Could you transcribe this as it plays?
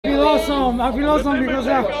I feel awesome. I feel awesome because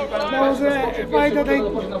that was a fight that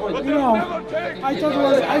I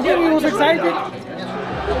thought I really was excited,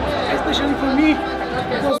 especially for me.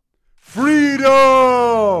 Because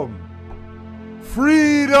freedom!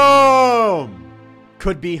 Freedom!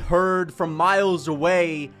 Could be heard from miles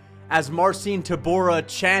away as Marcin Tybura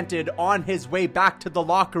chanted on his way back to the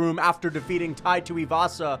locker room after defeating Tai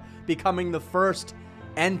Tuivasa, becoming the first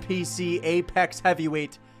NPC Apex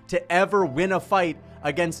heavyweight to ever win a fight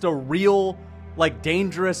against a real,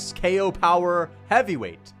 dangerous KO power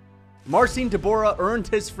heavyweight. Marcin Tybura earned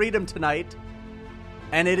his freedom tonight,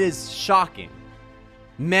 and it is shocking.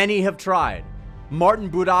 Many have tried. Martin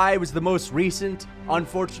Buday was the most recent.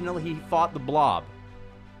 Unfortunately, he fought the Blob.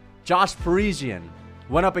 Josh Parisian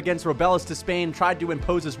went up against Rebellis to Spain, tried to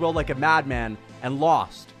impose his will like a madman, and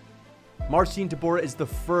lost. Marcin Tybura is the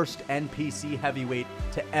first NPC heavyweight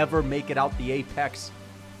to ever make it out the Apex.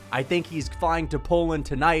 I think he's flying to Poland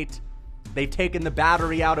tonight. They've taken the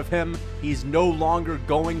battery out of him. He's no longer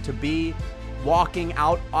going to be walking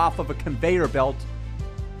out off of a conveyor belt.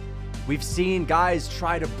 We've seen guys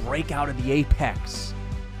try to break out of the Apex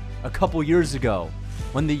a couple years ago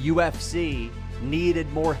when the UFC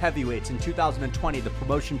needed more heavyweights. In 2020, the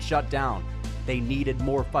promotion shut down. They needed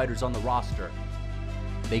more fighters on the roster.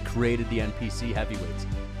 They created the NPC heavyweights.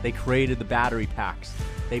 They created the battery packs.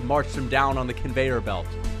 They marched them down on the conveyor belt.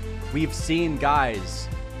 We've seen guys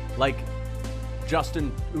like Justin,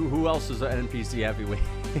 who else is an NPC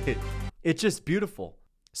heavyweight? It's just beautiful.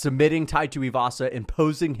 Submitting Tai Tuivasa,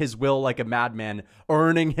 imposing his will like a madman,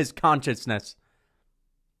 earning his consciousness,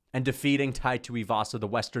 and defeating Tai Tuivasa, the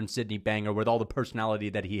Western Sydney banger, with all the personality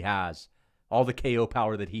that he has, all the KO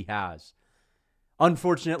power that he has.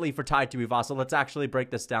 Unfortunately for Tai Tuivasa, let's actually break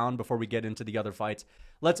this down before we get into the other fights.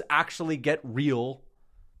 Let's actually get real,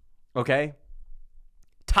 okay?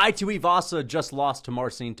 Tai Tuivasa just lost to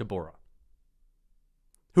Marcin Tybura,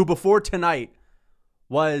 who before tonight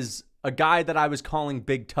was a guy that I was calling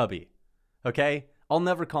Big Tubby, okay? I'll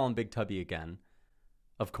never call him Big Tubby again,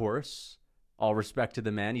 of course. All respect to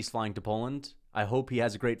the man. He's flying to Poland. I hope he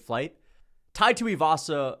has a great flight. Tai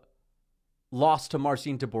Tuivasa lost to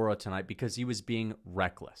Marcin Tybura tonight because he was being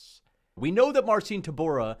reckless. We know that Marcin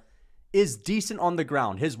Tybura is decent on the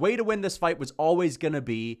ground. His way to win this fight was always going to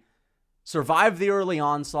be survive the early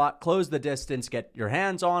onslaught, close the distance, get your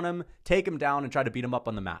hands on him, take him down, and try to beat him up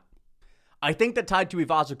on the mat. I think that Tai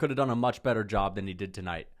Tuivasa could have done a much better job than he did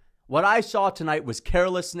tonight. What I saw tonight was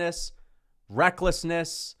carelessness,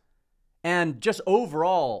 recklessness, and just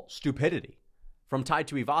overall stupidity from Tai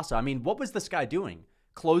Tuivasa. I mean, what was this guy doing?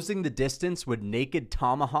 Closing the distance with naked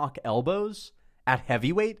tomahawk elbows at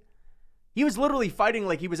heavyweight? He was literally fighting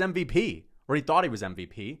like he was MVP, or he thought he was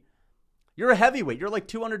MVP. You're a heavyweight. You're like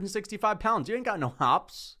 265 pounds. You ain't got no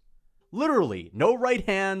hops. Literally, no right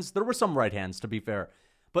hands. There were some right hands, to be fair.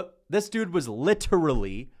 But this dude was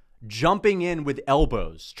literally jumping in with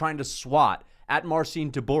elbows, trying to swat at Marcin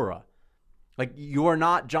Tybura. Like, you are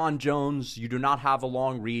not John Jones. You do not have a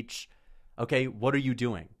long reach. Okay, what are you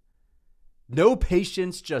doing? No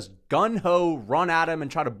patience, just gun-ho, run at him and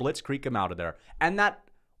try to blitzkrieg him out of there. And that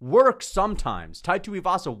works sometimes. Tai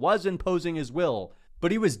Tuivasa was imposing his will,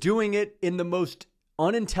 but he was doing it in the most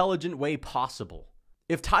unintelligent way possible.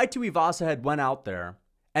 If Tai Tuivasa had went out there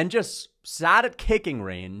and just sat at kicking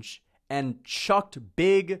range and chucked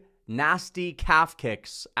big, nasty calf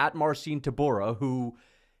kicks at Marcin Tybura, who,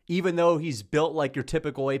 even though he's built like your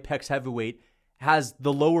typical Apex heavyweight, has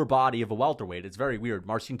the lower body of a welterweight. It's very weird.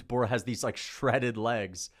 Marcin Tybura has these shredded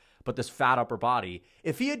legs, but this fat upper body.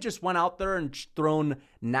 If he had just went out there and thrown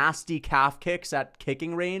nasty calf kicks at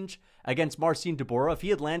kicking range against Marcin Tybura, if he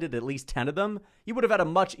had landed at least 10 of them, he would have had a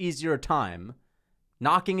much easier time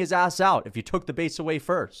knocking his ass out if you took the base away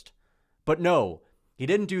first. But no, he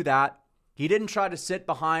didn't do that. He didn't try to sit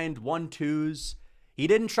behind 1-2s. He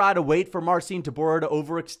didn't try to wait for Marcin Tybura to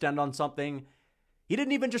overextend on something. He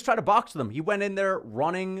didn't even just try to box with him. He went in there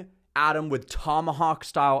running at him with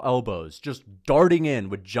tomahawk-style elbows, just darting in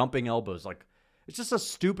with jumping elbows. It's just a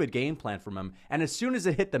stupid game plan from him. And as soon as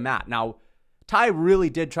it hit the mat, now, Tai really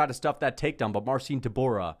did try to stuff that takedown, but Marcin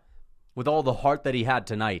Tybura, with all the heart that he had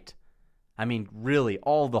tonight, I mean, really,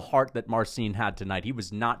 all the heart that Marcin had tonight, he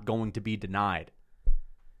was not going to be denied.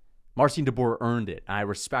 Marcin Tybura earned it, and I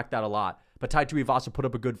respect that a lot. But Tai Tuivasa put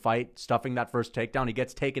up a good fight, stuffing that first takedown. He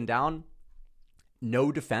gets taken down.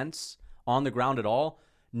 No defense on the ground at all.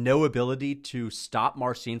 No ability to stop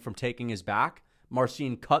Marcin from taking his back.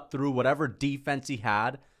 Marcin cut through whatever defense he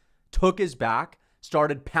had, took his back,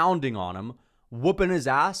 started pounding on him, whooping his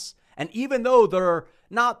ass. And even though they're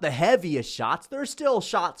not the heaviest shots, they're still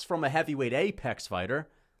shots from a heavyweight Apex fighter.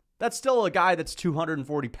 That's still a guy that's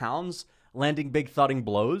 240 pounds, landing big thudding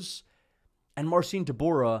blows. And Marcin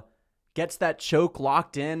Tybura gets that choke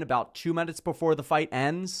locked in about 2 minutes before the fight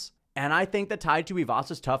ends. And I think that Tai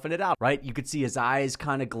Tuivasa's toughened it out, right? You could see his eyes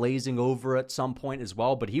kind of glazing over at some point as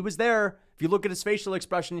well, but he was there. If you look at his facial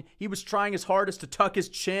expression, he was trying his hardest to tuck his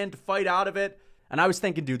chin, to fight out of it. And I was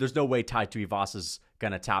thinking, dude, there's no way Tai Tuivasa's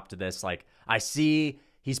going to tap to this. Like, I see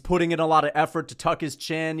he's putting in a lot of effort to tuck his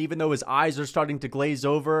chin, even though his eyes are starting to glaze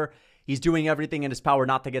over. He's doing everything in his power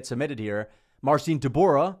not to get submitted here. Marcin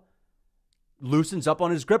Tybura loosens up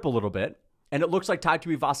on his grip a little bit, and it looks like Tai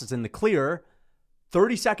Tuivasa's in the clear.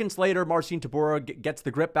 30 seconds later, Marcin Tybura gets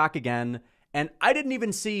the grip back again, and I didn't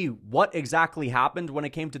even see what exactly happened when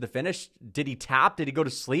it came to the finish. Did he tap? Did he go to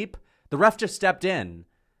sleep? The ref just stepped in.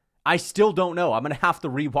 I still don't know. I'm going to have to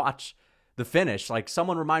rewatch the finish. Like,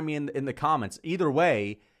 someone remind me in the comments. Either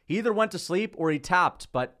way, he either went to sleep or he tapped,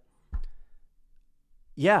 but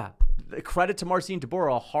yeah, credit to Marcin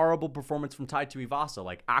Tybura, a horrible performance from Tai Tuivasa,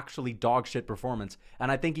 like actually dog shit performance,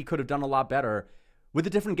 and I think he could have done a lot better with a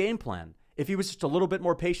different game plan if he was just a little bit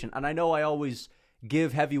more patient. And I know I always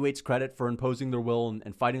give heavyweights credit for imposing their will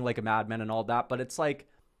and fighting like a madman and all that, but it's like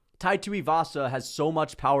Tai Tuivasa has so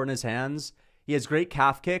much power in his hands. He has great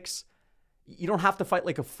calf kicks. You don't have to fight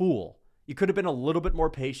like a fool. You could have been a little bit more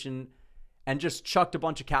patient and just chucked a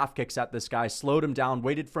bunch of calf kicks at this guy, slowed him down,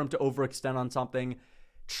 waited for him to overextend on something,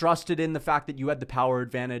 trusted in the fact that you had the power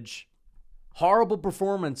advantage. Horrible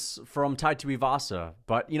performance from Tai Tuivasa,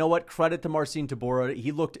 but you know what? Credit to Marcin Tybura.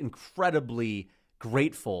 He looked incredibly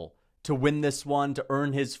grateful to win this one, to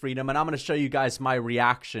earn his freedom, and I'm going to show you guys my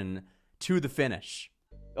reaction to the finish.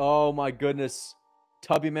 Oh my goodness.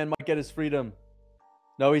 Tubby man might get his freedom.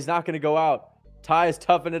 No, he's not going to go out. Tai is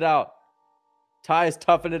toughing it out. Tai is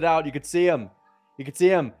toughing it out. You could see him. You could see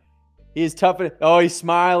him. He's toughing. Oh, he's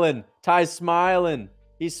smiling. Tai's smiling.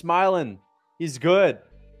 He's smiling. He's good.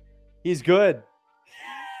 He's good.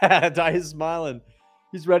 Tai is smiling.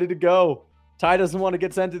 He's ready to go. Tai doesn't want to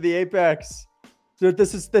get sent to the apex. Dude,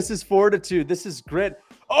 this is fortitude. This is grit.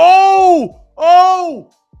 Oh!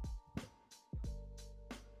 Oh!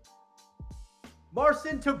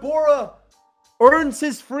 Marcin Tybura earns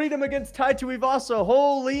his freedom against Tai Tuivasa.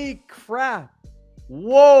 Holy crap.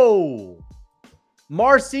 Whoa.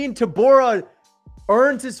 Marcin Tybura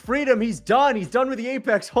earns his freedom. He's done. He's done with the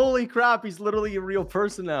apex. Holy crap. He's literally a real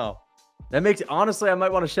person now. That makes it, honestly, I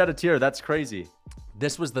might want to shed a tear. That's crazy.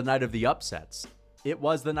 This was the night of the upsets. It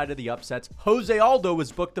was the night of the upsets. Jose Aldo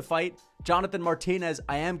was booked to fight Jonathan Martinez.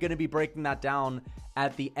 I am going to be breaking that down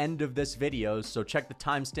at the end of this video, so check the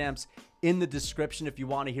timestamps in the description if you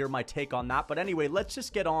want to hear my take on that. But anyway, let's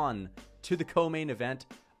just get on to the co-main event.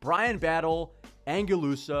 Bryan battle, Ange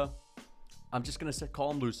Loosa. I'm just going to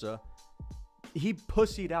call him Loosa. He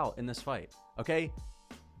pussied out in this fight, okay?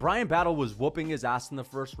 Bryan battle was whooping his ass in the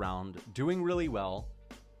first round, doing really well.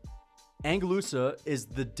 Ange Loosa is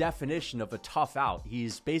the definition of a tough out.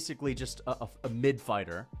 He's basically just a mid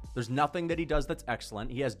fighter. There's nothing that he does that's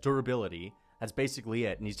excellent. He has durability. That's basically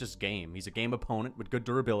it. And he's just game. He's a game opponent with good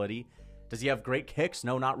durability. Does he have great kicks?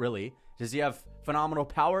 No, not really. Does he have phenomenal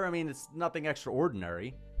power? I mean, it's nothing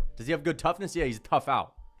extraordinary. Does he have good toughness? Yeah, he's a tough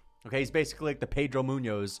out. Okay, he's basically like the Pedro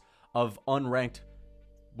Munoz of unranked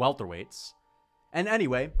welterweights. And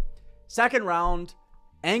anyway, second round,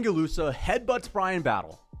 Ange Loosa headbutts Bryan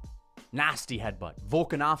battle. Nasty headbutt.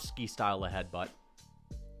 Volkanovski style of headbutt.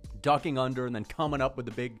 Ducking under and then coming up with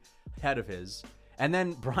the big head of his. And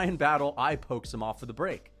then Bryan battle eye pokes him off for the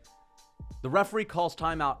break. The referee calls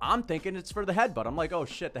timeout. I'm thinking it's for the headbutt. I'm like, oh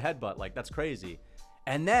shit, the headbutt. Like, that's crazy.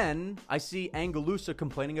 And then I see Ange Loosa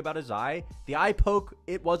complaining about his eye. The eye poke,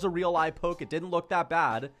 it was a real eye poke. It didn't look that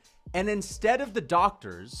bad. And instead of the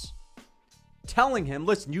doctors telling him,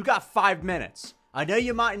 listen, you got 5 minutes. I know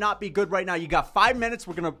you might not be good right now. You got 5 minutes.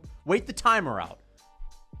 We're going to wait the timer out.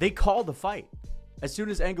 They call the fight. As soon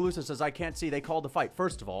as Ange Loosa says, I can't see, they call the fight.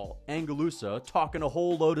 First of all, Ange Loosa talking a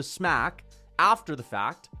whole load of smack after the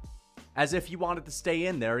fact, as if he wanted to stay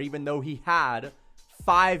in there, even though he had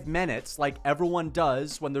 5 minutes, like everyone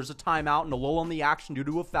does when there's a timeout and a lull on the action due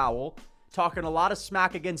to a foul. Talking a lot of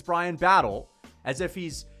smack against Bryan battle, as if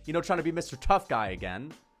he's, you know, trying to be Mr. Tough Guy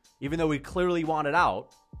again, even though he clearly wanted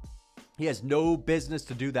out. He has no business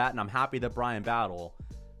to do that, and I'm happy that Bryan battle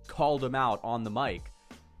called him out on the mic.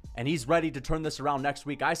 And he's ready to turn this around next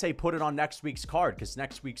week. I say put it on next week's card, because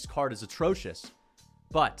next week's card is atrocious.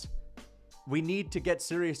 But we need to get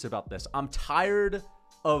serious about this. I'm tired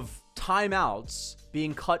of timeouts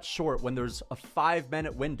being cut short when there's a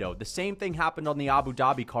 5-minute window. The same thing happened on the Abu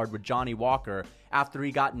Dhabi card with Johnny Walker after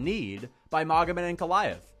he got kneed by Magomed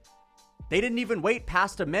Ankalaev. They didn't even wait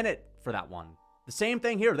past a minute for that one. The same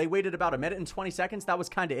thing here. They waited about 1 minute and 20 seconds. That was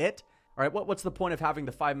kind of it. All right, what's the point of having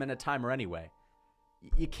the 5-minute timer anyway?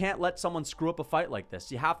 You can't let someone screw up a fight like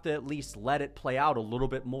this. You have to at least let it play out a little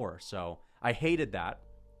bit more. So I hated that.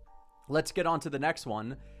 Let's get on to the next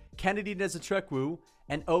one. Kennedy Nzechukwu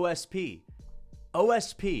and OSP.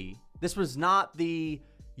 OSP, this was not the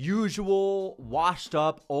usual washed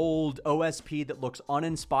up old OSP that looks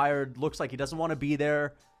uninspired, looks like he doesn't want to be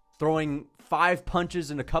there, throwing 5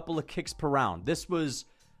 punches and a couple of kicks per round. This was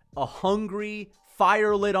a hungry,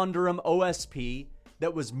 fire lit under him OSP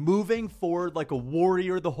that was moving forward like a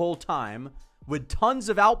warrior the whole time with tons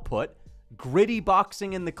of output, gritty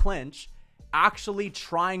boxing in the clinch, actually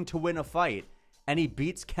trying to win a fight. And he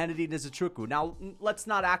beats Kennedy Nzechukwu. Now, let's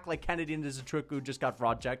not act like Kennedy Nzechukwu just got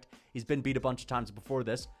fraud checked. He's been beat a bunch of times before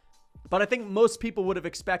this. But I think most people would have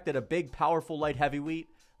expected a big, powerful light heavyweight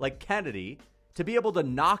like Kennedy to be able to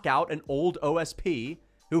knock out an old OSP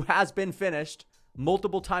who has been finished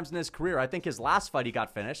multiple times in his career. I think his last fight he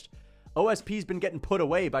got finished. OSP's been getting put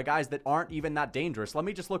away by guys that aren't even that dangerous. Let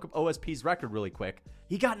me just look up OSP's record really quick.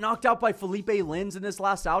 He got knocked out by Felipe Lins in his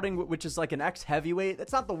last outing, which is like an ex-heavyweight.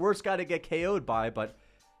 That's not the worst guy to get KO'd by, but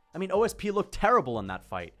I mean, OSP looked terrible in that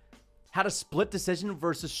fight. Had a split decision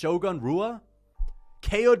versus Shogun Rua.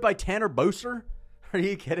 KO'd by Tanner Boser. Are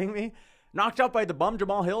you kidding me? Knocked out by the bum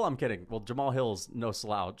Jamal Hill. I'm kidding. Well, Jamal Hill's no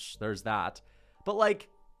slouch. There's that. But like,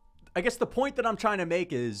 I guess the point that I'm trying to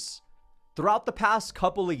make is, throughout the past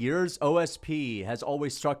couple of years, OSP has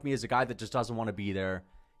always struck me as a guy that just doesn't want to be there.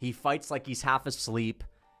 He fights like he's half asleep.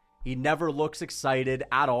 He never looks excited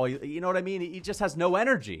at all. You know what I mean? He just has no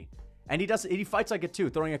energy. And he fights like it too,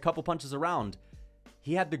 throwing a couple punches around.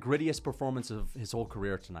 He had the grittiest performance of his whole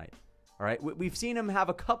career tonight. All right? We've seen him have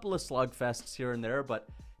a couple of slugfests here and there, but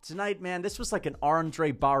tonight, man, this was like an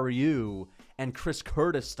Andre Barrieu and Chris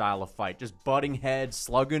Curtis style of fight. Just butting heads,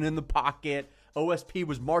 slugging in the pocket. OSP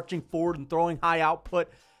was marching forward and throwing high output,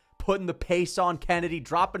 putting the pace on Kennedy,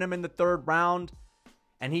 dropping him in the 3rd round,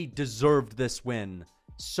 and he deserved this win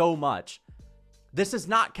so much. This is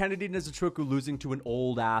not Kennedy Nzechukwu losing to an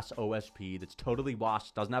old-ass OSP that's totally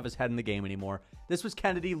washed, doesn't have his head in the game anymore. This was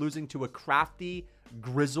Kennedy losing to a crafty,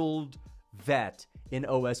 grizzled vet in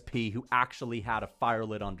OSP who actually had a fire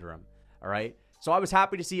lit under him, all right? So I was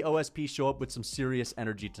happy to see OSP show up with some serious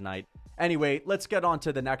energy tonight. Anyway, let's get on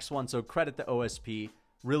to the next one. So credit to OSP.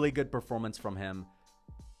 Really good performance from him.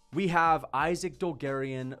 We have Isaac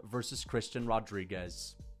Dulgarian versus Christian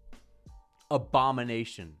Rodriguez.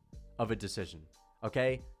 Abomination of a decision,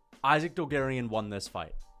 okay? Isaac Dulgarian won this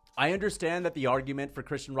fight. I understand that the argument for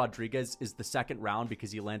Christian Rodriguez is the 2nd round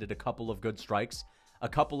because he landed a couple of good strikes, a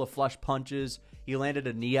couple of flush punches. He landed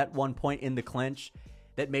a knee at one point in the clinch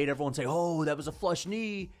that made everyone say, oh, that was a flush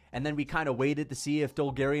knee. And then we kind of waited to see if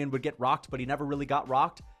Dulgarian would get rocked, but he never really got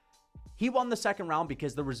rocked. He won the 2nd round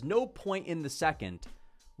because there was no point in the 2nd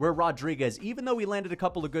where Rodriguez, even though he landed a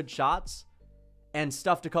couple of good shots and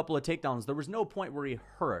stuffed a couple of takedowns, there was no point where he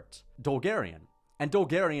hurt Dulgarian. And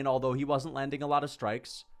Dulgarian, although he wasn't landing a lot of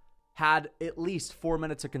strikes, had at least 4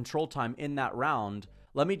 minutes of control time in that round.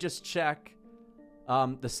 Let me just check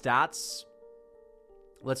the stats.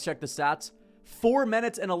 Let's check the stats. 4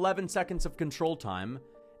 minutes and 11 seconds of control time.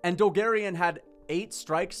 And Dulgarian had 8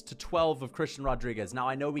 strikes to 12 of Christian Rodriguez. Now,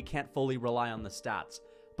 I know we can't fully rely on the stats,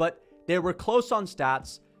 but they were close on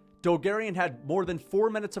stats. Dulgarian had more than 4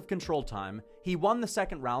 minutes of control time. He won the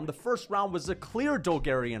 2nd round. The 1st round was a clear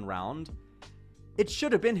Dulgarian round. It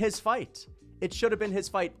should have been his fight. It should have been his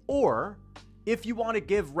fight. Or, if you want to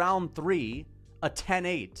give round 3 a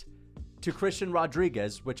 10-8 to Christian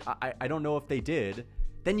Rodriguez, which I don't know if they did,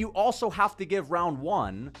 then you also have to give round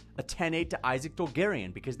 1 a 10-8 to Isaac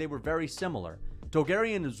Dulgarian because they were very similar.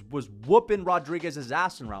 Dulgarian was whooping Rodriguez's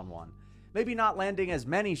ass in round 1. Maybe not landing as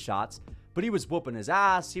many shots, but he was whooping his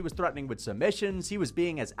ass. He was threatening with submissions. He was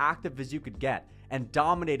being as active as you could get and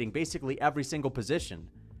dominating basically every single position.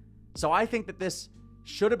 So I think that this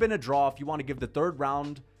should have been a draw if you want to give the 3rd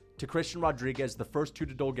round to Christian Rodriguez, the first 2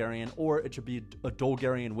 to Dulgarian, or it should be a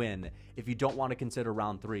Dulgarian win if you don't want to consider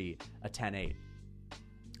round 3 a 10-8.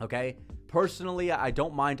 Okay? Personally, I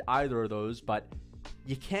don't mind either of those, but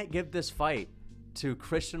you can't give this fight to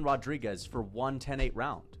Christian Rodriguez for one 10-8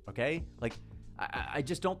 round, okay? Like, I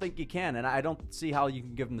just don't think you can, and I don't see how you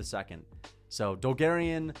can give him the 2nd. So,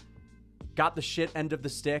 Dulgarian got the shit end of the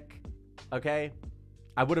stick, okay?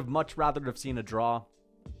 I would have much rather have seen a draw,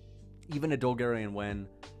 even a Dulgarian win.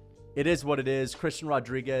 It is what it is. Christian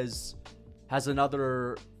Rodriguez has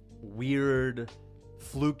another weird,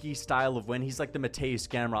 fluky style of win. He's like the Mateus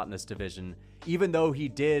Gamrot in this division. Even though he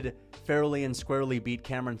did fairly and squarely beat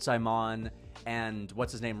Cameron Simon and,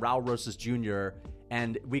 what's his name, Raul Rosas Jr.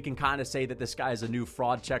 And we can kind of say that this guy is a new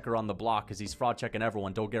fraud checker on the block because he's fraud checking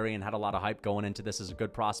everyone. Dulgarian had a lot of hype going into this as a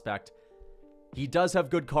good prospect. He does have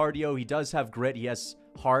good cardio. He does have grit. He has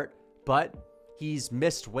heart. But he's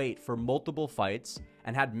missed weight for multiple fights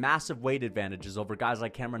and had massive weight advantages over guys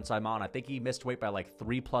like Cameron Simon. I think he missed weight by like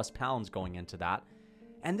 3+ pounds going into that.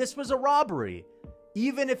 And this was a robbery.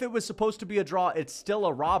 Even if it was supposed to be a draw, it's still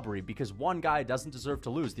a robbery because one guy doesn't deserve to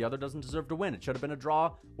lose. The other doesn't deserve to win. It should have been a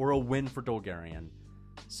draw or a win for Dulgarian.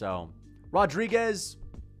 So, Rodriguez,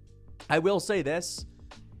 I will say this.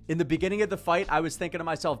 In the beginning of the fight, I was thinking to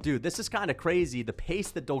myself, dude, this is kind of crazy. The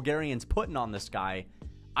pace that Dulgarian's putting on this guy,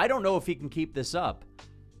 I don't know if he can keep this up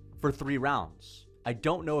for 3 rounds. I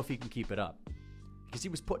don't know if he can keep it up because he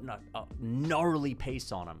was putting a gnarly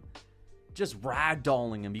pace on him. Just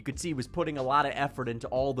ragdolling him. You could see he was putting a lot of effort into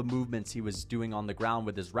all the movements he was doing on the ground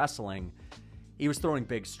with his wrestling. He was throwing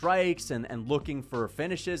big strikes and looking for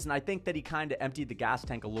finishes, and I think that he kind of emptied the gas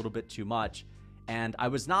tank a little bit too much. And I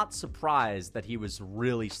was not surprised that he was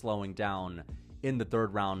really slowing down in the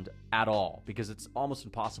 3rd round at all, because it's almost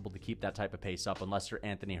impossible to keep that type of pace up unless you're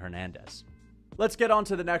Anthony Hernandez. Let's get on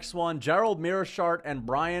to the next one. Gerald Meerschaert and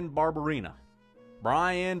Bryan Barberena.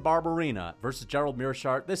 Bryan Barberena versus Gerald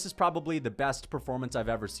Meerschaert. This is probably the best performance I've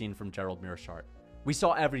ever seen from Gerald Meerschaert. We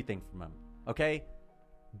saw everything from him, okay?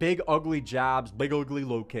 Big, ugly jabs, big, ugly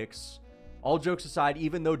low kicks. All jokes aside,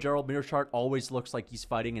 even though Gerald Meerschaert always looks like he's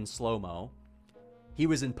fighting in slow-mo, he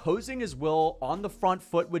was imposing his will on the front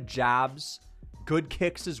foot with jabs, good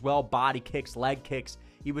kicks as well, body kicks, leg kicks.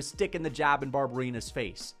 He was sticking the jab in Barberena's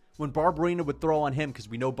face. When Barberena would throw on him, because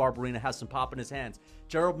we know Barberena has some pop in his hands,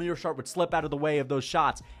 Gerald Meerschaert would slip out of the way of those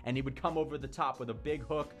shots, and he would come over the top with a big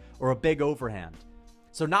hook or a big overhand.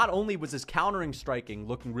 So not only was his countering striking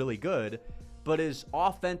looking really good, but his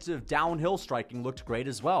offensive downhill striking looked great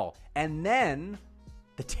as well. And then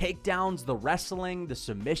the takedowns, the wrestling, the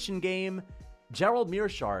submission game. Gerald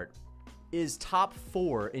Meerschaert is top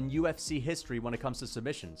 4 in UFC history when it comes to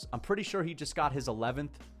submissions. I'm pretty sure he just got his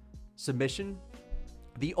 11th submission.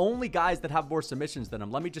 The only guys that have more submissions than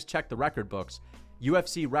him, let me just check the record books.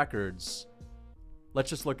 UFC records. Let's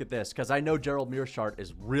just look at this, because I know Gerald Meerschaert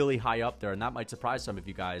is really high up there, and that might surprise some of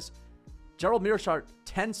you guys. Gerald Meerschaert,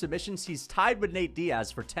 10 submissions. He's tied with Nate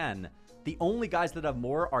Diaz for 10. The only guys that have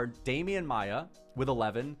more are Damian Maia with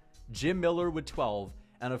 11, Jim Miller with 12,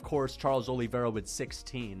 and of course, Charles Oliveira with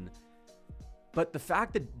 16. But the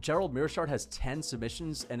fact that Gerald Meerschaert has 10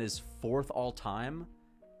 submissions and is 4th all time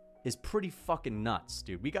is pretty fucking nuts,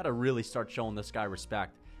 dude. We got to really start showing this guy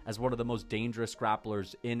respect as one of the most dangerous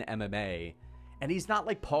grapplers in MMA. And he's not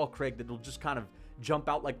like Paul Craig that'll just kind of jump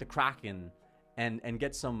out like the Kraken and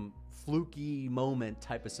get some fluky moment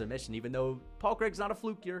type of submission, even though Paul Craig's not a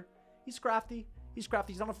flukier. He's crafty. He's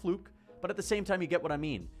crafty. He's not a fluke. But at the same time, you get what I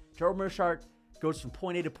mean. Gerald Meerschaert goes from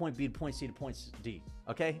point A to point B to point C to point D,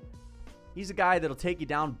 okay? He's a guy that'll take you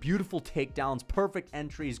down. Beautiful takedowns, perfect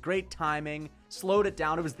entries, great timing, slowed it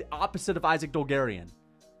down. It was the opposite of Isaac Dulgarian.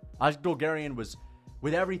 Isaac Dulgarian was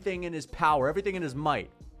with everything in his power, everything in his might,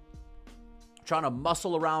 trying to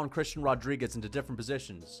muscle around Christian Rodriguez into different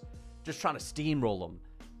positions, just trying to steamroll him.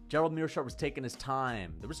 Gerald Meerschaert was taking his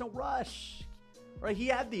time. There was no rush, right? He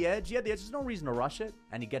had the edge. There's no reason to rush it,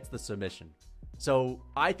 and he gets the submission. So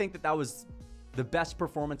I think that was the best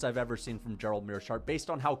performance I've ever seen from Gerald Meerschaert based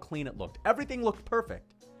on how clean it looked. Everything looked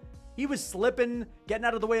perfect. He was slipping, getting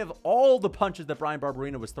out of the way of all the punches that Bryan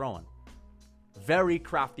Barberena was throwing. Very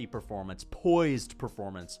crafty performance, poised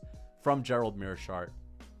performance from Gerald Meerschaert.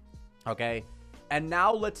 Okay, and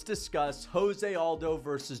now let's discuss Jose Aldo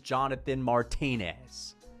versus Jonathan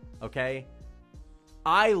Martinez. Okay,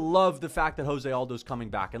 I love the fact that Jose Aldo's coming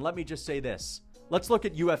back. And let me just say this. Let's look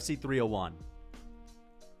at UFC 301.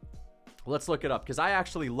 Let's look it up, because I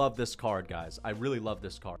actually love this card, guys. I really love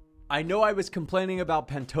this card. I know I was complaining about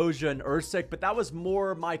Pantoja and Usyk, but that was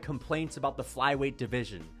more my complaints about the flyweight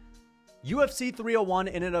division. UFC 301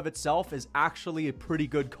 in and of itself is actually a pretty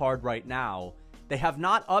good card right now. They have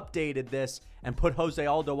not updated this and put Jose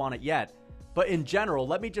Aldo on it yet. But in general,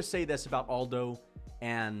 let me just say this about Aldo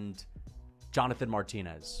and Jonathan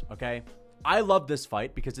Martinez, okay? I love this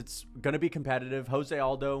fight because it's going to be competitive. Jose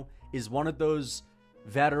Aldo is one of those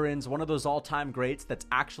veterans, one of those all-time greats that's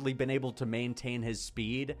actually been able to maintain his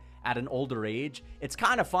speed at an older age. It's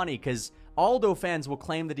kind of funny because Aldo fans will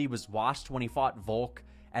claim that he was washed when he fought Volk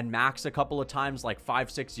and Max a couple of times like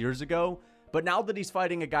 5-6 years ago. But now that he's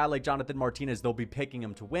fighting a guy like Jonathan Martinez, they'll be picking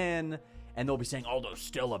him to win, and they'll be saying Aldo's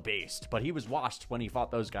still a beast. But he was washed when he fought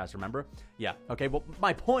those guys, remember? Yeah, okay, well,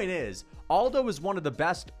 my point is, Aldo is one of the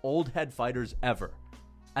best old head fighters ever.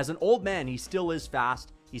 As an old man, he still is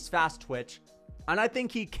fast. He's fast twitch. And I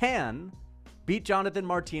think he can beat Jonathan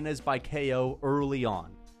Martinez by KO early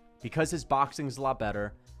on because his boxing's a lot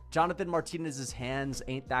better. Jonathan Martinez's hands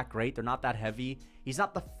ain't that great. They're not that heavy. He's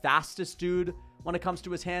not the fastest dude when it comes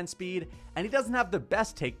to his hand speed, and he doesn't have the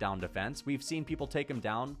best takedown defense. We've seen people take him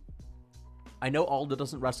down. I know Aldo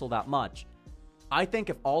doesn't wrestle that much. I think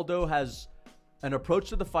if Aldo has an approach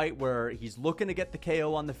to the fight where he's looking to get the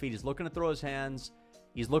KO on the feet, he's looking to throw his hands,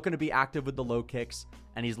 he's looking to be active with the low kicks,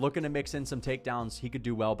 and he's looking to mix in some takedowns, he could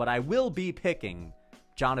do well. But I will be picking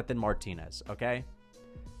Jonathan Martinez, okay?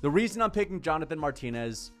 The reason I'm picking Jonathan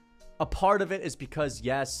Martinez, a part of it is because,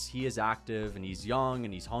 yes, he is active, and he's young,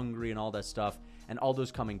 and he's hungry, and all that stuff, and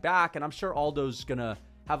Aldo's coming back, and I'm sure Aldo's going to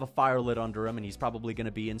have a fire lit under him, and he's probably going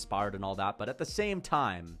to be inspired and all that. But at the same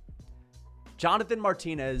time, Jonathan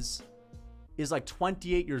Martinez is like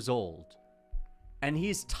 28 years old, and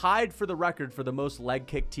he's tied for the record for the most leg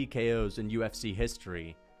kick TKOs in UFC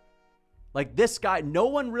history. Like, this guy, no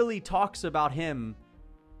one really talks about him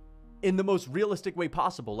in the most realistic way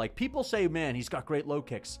possible. Like, people say, man, he's got great low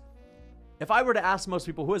kicks. If I were to ask most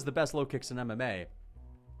people who has the best low kicks in MMA,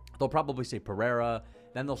 they'll probably say Pereira,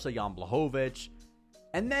 then they'll say Jan Blachowicz,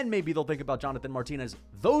 and then maybe they'll think about Jonathan Martinez.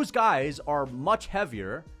 Those guys are much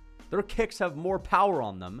heavier. Their kicks have more power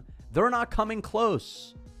on them. They're not coming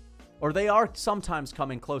close. Or they are sometimes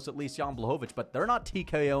coming close, at least Jan Blachowicz, but they're not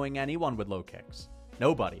TKOing anyone with low kicks.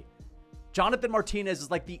 Nobody. Jonathan Martinez is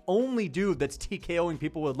like the only dude that's TKOing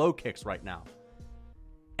people with low kicks right now.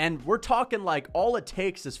 And we're talking like all it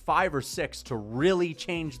takes is 5 or 6 to really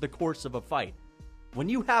change the course of a fight. When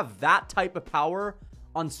you have that type of power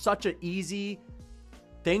on such an easy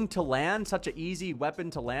thing to land, such an easy weapon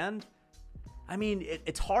to land, I mean,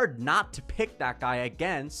 it's hard not to pick that guy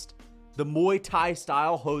against the Muay Thai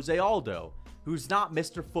style Jose Aldo, who's not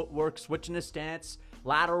Mr. Footwork, switching his stance,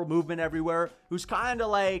 lateral movement everywhere, who's kind of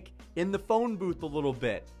like in the phone booth a little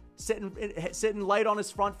bit, sitting light on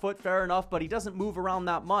his front foot, fair enough, but he doesn't move around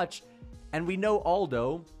that much. And we know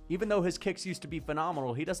Aldo, even though his kicks used to be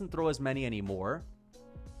phenomenal, he doesn't throw as many anymore.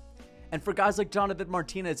 And for guys like Jonathan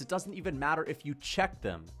Martinez, it doesn't even matter if you check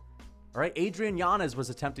them. All right, Adrian Yanez was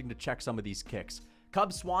attempting to check some of these kicks.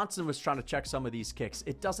 Cub Swanson was trying to check some of these kicks.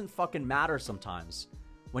 It doesn't fucking matter sometimes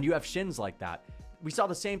when you have shins like that. We saw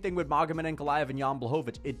the same thing with Magomed Ankalaev and Jan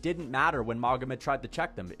Blachowicz. It didn't matter when Magomed tried to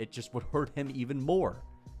check them. It just would hurt him even more,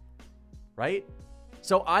 right?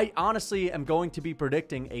 So I honestly am going to be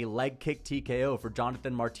predicting a leg kick TKO for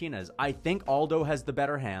Jonathan Martinez. I think Aldo has the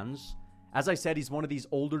better hands. As I said, he's one of these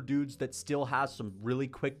older dudes that still has some really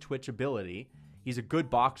quick twitch ability. He's a good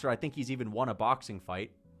boxer. I think he's even won a boxing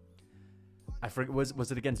fight. I forget,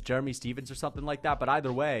 was it against Jeremy Stevens or something like that? But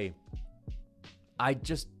either way, I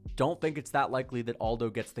just don't think it's that likely that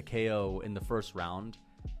Aldo gets the KO in the first round.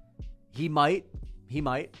 He might.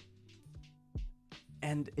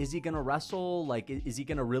 And is he going to wrestle? Like, is he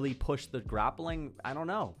going to really push the grappling? I don't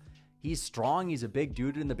know. He's strong. He's a big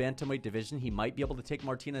dude in the bantamweight division. He might be able to take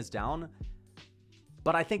Martinez down.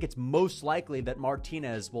 But I think it's most likely that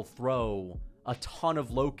Martinez will throw a ton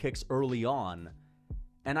of low kicks early on.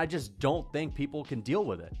 And I just don't think people can deal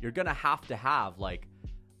with it. You're going to have like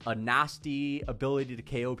a nasty ability to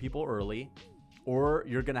KO people early, or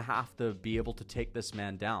you're going to have to be able to take this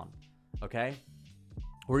man down. Okay?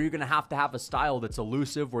 Or you're going to have a style that's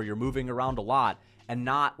elusive where you're moving around a lot and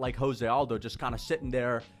not like Jose Aldo just kind of sitting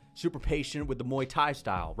there super patient with the Muay Thai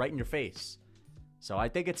style right in your face. So I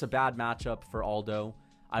think it's a bad matchup for Aldo.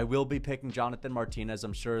 I will be picking Jonathan Martinez.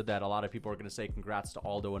 I'm sure that a lot of people are going to say congrats to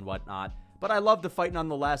Aldo and whatnot. But I love the fight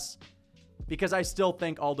nonetheless because I still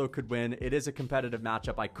think Aldo could win. It is a competitive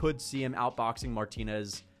matchup. I could see him outboxing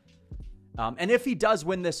Martinez. And if he does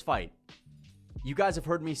win this fight, you guys have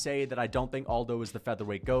heard me say that I don't think Aldo is the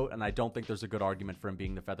featherweight GOAT, and I don't think there's a good argument for him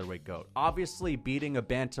being the featherweight GOAT. Obviously, beating a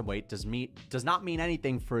bantamweight does not mean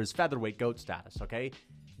anything for his featherweight GOAT status, okay?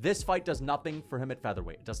 This fight does nothing for him at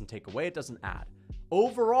featherweight. It doesn't take away, it doesn't add.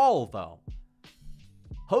 Overall, though,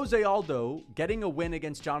 Jose Aldo getting a win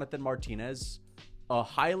against Jonathan Martinez, a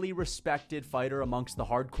highly respected fighter amongst the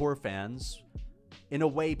hardcore fans. In a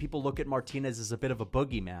way, people look at Martinez as a bit of a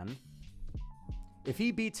boogeyman. If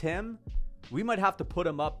he beats him, we might have to put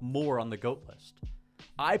him up more on the GOAT list.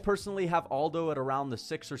 I personally have Aldo at around the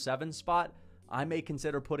 6 or 7 spot. I may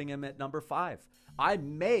consider putting him at number 5. I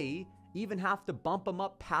may even have to bump him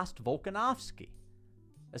up past Volkanovski.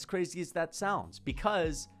 As crazy as that sounds.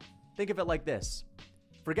 Because, think of it like this.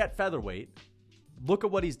 Forget featherweight. Look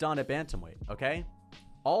at what he's done at bantamweight, okay?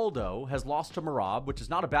 Aldo has lost to Merab, which is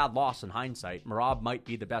not a bad loss in hindsight. Merab might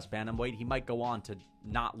be the best bantamweight. He might go on to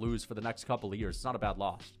not lose for the next couple of years. It's not a bad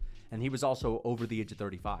loss. And he was also over the age of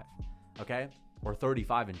 35, okay? Or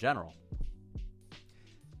 35 in general.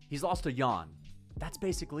 He's lost to Jan. That's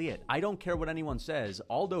basically it. I don't care what anyone says.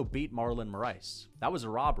 Aldo beat Marlon Moraes. That was a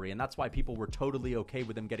robbery, and that's why people were totally okay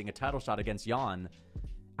with him getting a title shot against Jan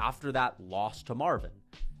after that loss to Marlon.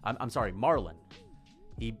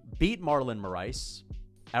 He beat Marlon Moraes.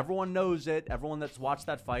 Everyone knows it. Everyone that's watched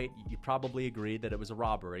that fight, you probably agreed that it was a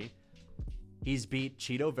robbery. He's beat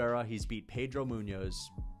Chito Vera. He's beat Pedro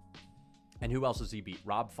Munoz. And who else has he beat?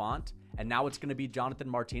 Rob Font. And now it's going to be Jonathan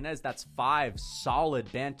Martinez. That's 5 solid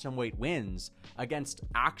bantamweight wins against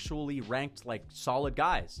actually ranked, like, solid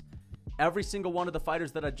guys. Every single one of the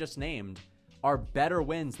fighters that I just named are better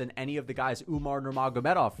wins than any of the guys Umar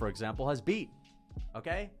Nurmagomedov, for example, has beat.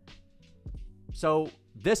 Okay? So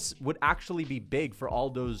this would actually be big for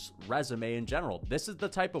Aldo's resume in general. This is the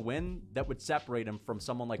type of win that would separate him from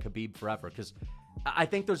someone like Khabib forever. Because I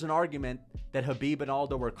think there's an argument that Khabib and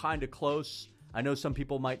Aldo were kind of close. I know some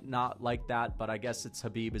people might not like that, but I guess it's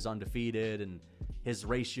Khabib is undefeated and his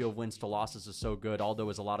ratio of wins to losses is so good. Aldo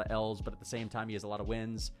has a lot of L's, but at the same time, he has a lot of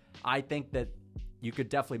wins. I think that you could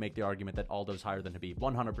definitely make the argument that Aldo's higher than Khabib,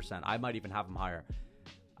 100%. I might even have him higher.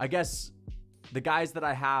 I guess the guys that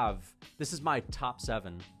I have, this is my top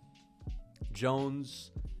 7.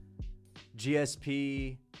 Jones,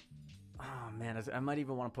 GSP. Oh, man, I might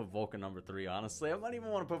even want to put Volkan number 3, honestly. I might even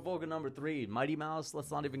want to put Volkan number 3. Mighty Mouse,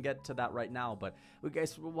 let's not even get to that right now. But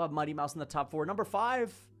we'll have Mighty Mouse in the top 4. Number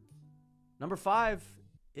 5,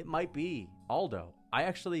 it might be Aldo. I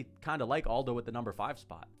actually kind of like Aldo at the number 5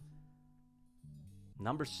 spot.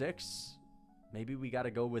 Number 6, maybe we got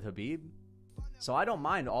to go with Khabib. So I don't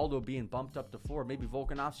mind Aldo being bumped up to 4. Maybe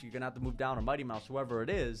Volkanovski, you're going to have to move down, or Mighty Mouse, whoever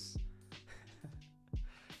it is.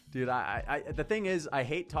 Dude, the thing is, I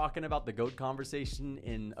hate talking about the GOAT conversation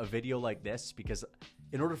in a video like this because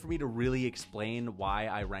in order for me to really explain why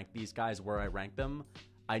I rank these guys where I rank them,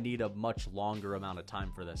 I need a much longer amount of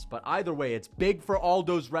time for this. But either way, it's big for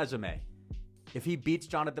Aldo's resume. If he beats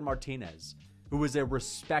Jonathan Martinez, who is a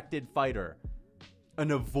respected fighter,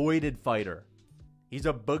 an avoided fighter, he's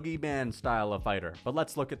a boogeyman style of fighter. But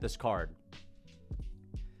let's look at this card.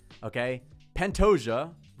 Okay,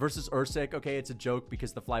 Pantoja versus Usyk. Okay, it's a joke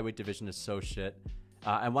because the flyweight division is so shit.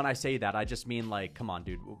 And when I say that, I just mean, like, come on,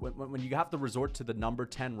 dude. When you have to resort to the number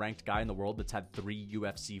 10 ranked guy in the world that's had 3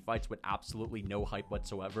 UFC fights with absolutely no hype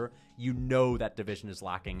whatsoever, you know that division is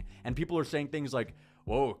lacking. And people are saying things like,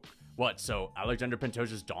 whoa, what? So Alexander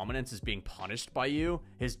Pantoja's dominance is being punished by you?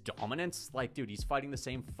 His dominance? Like, dude, he's fighting the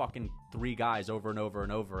same fucking 3 guys over and over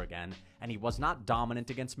and over again. And he was not dominant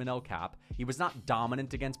against Manel Cap. He was not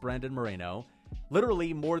dominant against Brandon Moreno.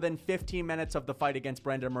 Literally more than 15 minutes of the fight against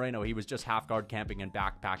Brandon Moreno, he was just half guard camping and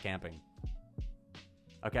backpack camping.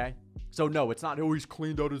 Okay? So no, it's not, oh, he's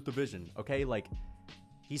cleaned out his division. Okay? Like,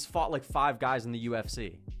 he's fought like 5 guys in the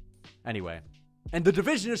UFC. Anyway. And the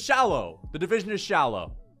division is shallow. The division is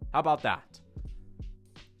shallow. How about that?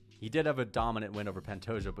 He did have a dominant win over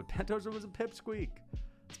Pantoja, but Pantoja was a pipsqueak.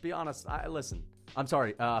 Let's be honest. Listen. I'm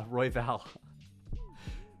sorry, Royval.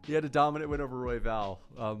 He had a dominant win over Royval,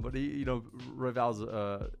 but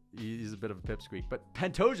Royval's he's a bit of a pipsqueak. But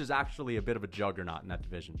Pantoja's actually a bit of a juggernaut in that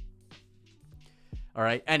division. All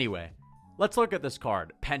right. Anyway, let's look at this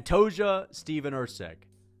card. Pantoja, Steven Usyk.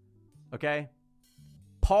 Okay.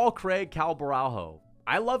 Paul Craig, Cal Borralho.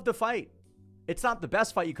 I love the fight. It's not the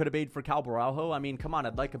best fight you could have made for Cal Borralho. I mean, come on,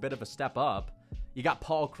 I'd like a bit of a step up. You got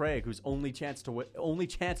Paul Craig, whose only chance to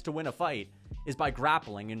win a fight is by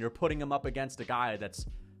grappling, and you're putting him up against a guy that's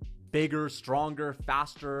bigger, stronger,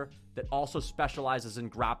 faster, that also specializes in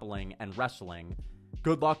grappling and wrestling.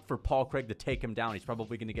 Good luck for Paul Craig to take him down. He's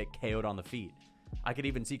probably going to get KO'd on the feet. I could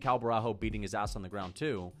even see Cal Borralho beating his ass on the ground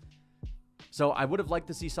too. So I would have liked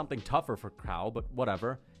to see something tougher for Cal, but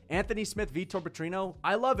whatever. Anthony Smith, Vitor Petrino.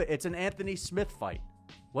 I love it. It's an Anthony Smith fight.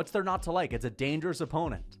 What's there not to like? It's a dangerous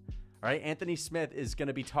opponent. All right, Anthony Smith is going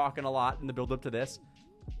to be talking a lot in the build-up to this.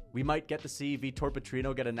 We might get to see Vitor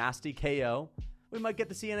Petrino get a nasty KO. We might get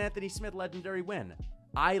to see an Anthony Smith legendary win.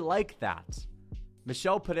 I like that.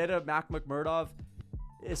 Michel Pereira, Mac McMurdo.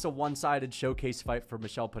 It's a one-sided showcase fight for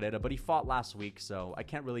Michel Pereira, but he fought last week, so I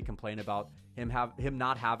can't really complain about him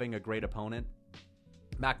not having a great opponent.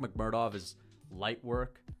 Mac McMurdo is light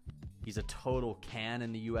work. He's a total can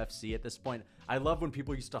in the UFC at this point. I love when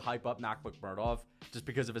people used to hype up Mac McMurdo just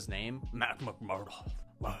because of his name. Mac McMurdo.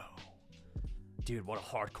 Wow. Dude, what a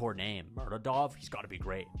hardcore name. Murdadov, he's got to be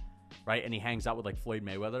great. Right? And he hangs out with like Floyd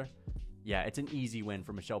Mayweather. Yeah, it's an easy win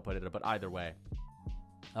for Michel Pereira, but either way.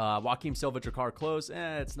 Joaquim Silva, Drakkar Close.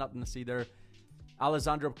 It's nothing to see there.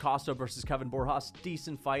 Alessandro Costa versus Kevin Borjas.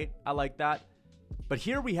 Decent fight. I like that. But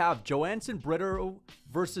here we have Joanderson Brito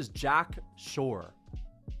versus Jack Shore.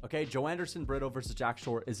 Okay, Joanderson Brito versus Jack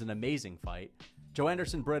Shore is an amazing fight. Joe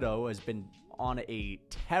Anderson Brito has been on a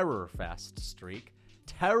terror fest streak,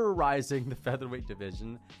 terrorizing the featherweight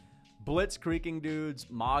division, blitzkrieging dudes,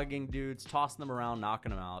 mogging dudes, tossing them around, knocking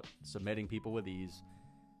them out, submitting people with ease.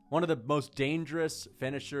 One of the most dangerous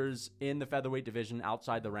finishers in the featherweight division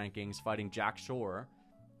outside the rankings, fighting Jack Shore,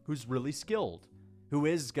 who's really skilled, who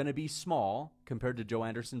is going to be small compared to Joe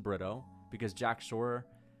Anderson Brito, because Jack Shore,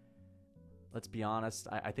 let's be honest,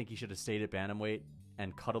 I think he should have stayed at bantamweight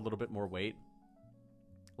and cut a little bit more weight.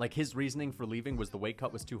 Like, his reasoning for leaving was the weight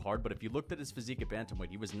cut was too hard, but if you looked at his physique at bantamweight,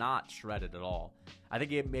 he was not shredded at all. I think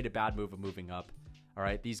he made a bad move of moving up. All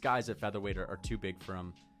right, these guys at featherweight are too big for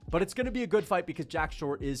him. But it's going to be a good fight because Jack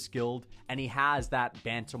Shore is skilled, and he has that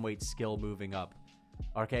bantamweight skill moving up.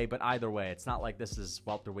 Okay, but either way, it's not like this is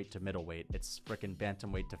welterweight to middleweight. It's freaking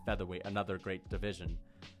bantamweight to featherweight, another great division.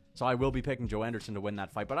 So I will be picking Joe Anderson to win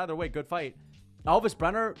that fight. But either way, good fight. Elvis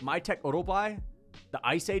Brenner, Mytek Orobai, the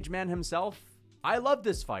Ice Age man himself. I love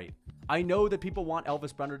this fight. I know that people want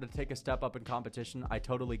Elvis Brenner to take a step up in competition. I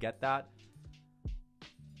totally get that.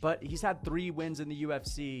 But he's had 3 wins in the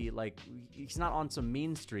UFC. Like, he's not on some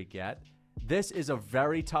mean streak yet. This is a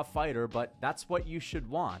very tough fighter, but that's what you should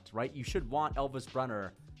want, right? You should want Elvis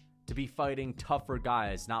Brenner to be fighting tougher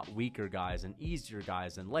guys, not weaker guys and easier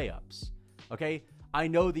guys and layups. Okay? I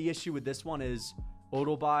know the issue with this one is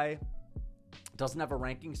Orobai doesn't have a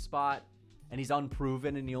ranking spot, and he's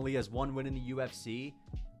unproven, and he only has 1 win in the UFC,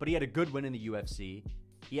 but he had a good win in the UFC.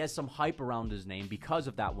 He has some hype around his name because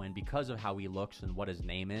of that win, because of how he looks and what his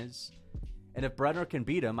name is. And if Brenner can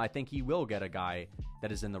beat him, I think he will get a guy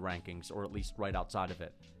that is in the rankings, or at least right outside of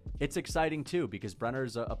it. It's exciting too, because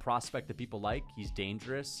Brenner's a prospect that people like. He's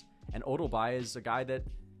dangerous. And Orobai is a guy that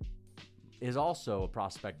is also a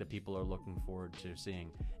prospect that people are looking forward to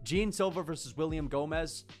seeing. Gene Silva versus William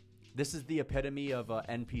Gomez. This is the epitome of a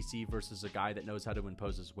NPC versus a guy that knows how to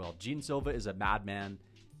impose his will. Gene Silva is a madman.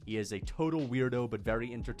 He is a total weirdo, but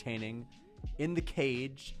very entertaining. In the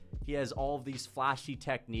cage, he has all of these flashy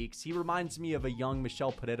techniques. He reminds me of a young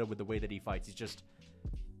Michel Pereira with the way that he fights. He's just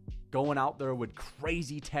going out there with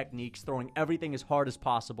crazy techniques, throwing everything as hard as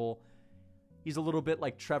possible. He's a little bit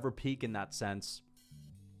like Trevor Peek in that sense,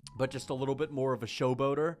 but just a little bit more of a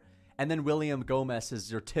showboater. And then William Gomez is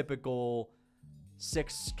your typical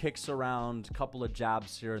 6 kicks around, couple of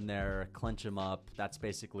jabs here and there, clinch him up. That's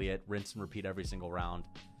basically it. Rinse and repeat every single round.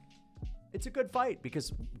 It's a good fight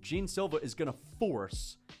because Gene Silva is going to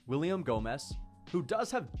force William Gomez, who does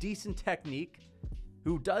have decent technique,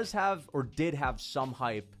 who does have or did have some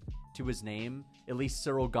hype to his name. At least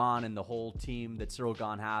Cyril Gahn and the whole team that Cyril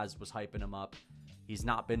Gahn has was hyping him up. He's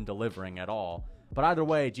not been delivering at all. But either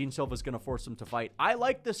way, Gene Silva is going to force him to fight. I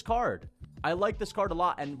like this card. I like this card a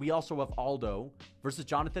lot. And we also have Aldo versus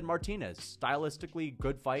Jonathan Martinez. Stylistically,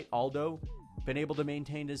 good fight. Aldo been able to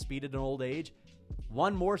maintain his speed at an old age.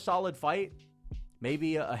 One more solid fight.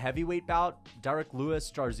 Maybe a heavyweight bout. Derek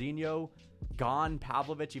Lewis, Jairzinho, Gahn,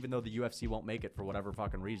 Pavlovich, even though the UFC won't make it for whatever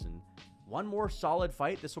fucking reason. One more solid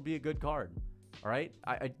fight. This will be a good card. All right?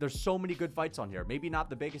 There's so many good fights on here. Maybe not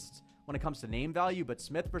the biggest when it comes to name value, but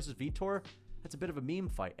Smith versus Vitor, that's a bit of a meme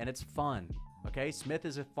fight, and it's fun. Okay? Smith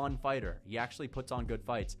is a fun fighter. He actually puts on good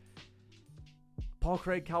fights. Paul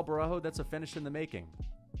Craig Calbarajo, that's a finish in the making.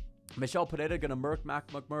 Michel Pereira gonna murk Mac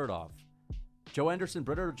McMurdoch. Joe Anderson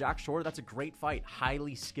Brito, Jack Shore, that's a great fight.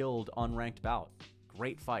 Highly skilled, unranked bout.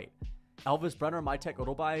 Great fight. Elvis Brenner, Mytek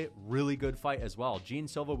Orobai, really good fight as well. Gene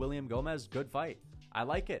Silva, William Gomez, good fight. I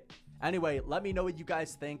like it. Anyway, let me know what you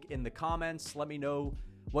guys think in the comments. Let me know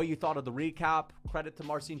what you thought of the recap. Credit to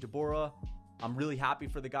Marcin Tybura. I'm really happy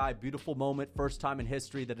for the guy. Beautiful moment. First time in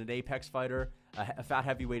history that an Apex fighter, a fat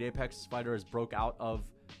heavyweight Apex fighter, has broke out of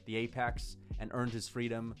the Apex and earned his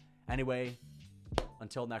freedom. Anyway,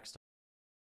 until next time.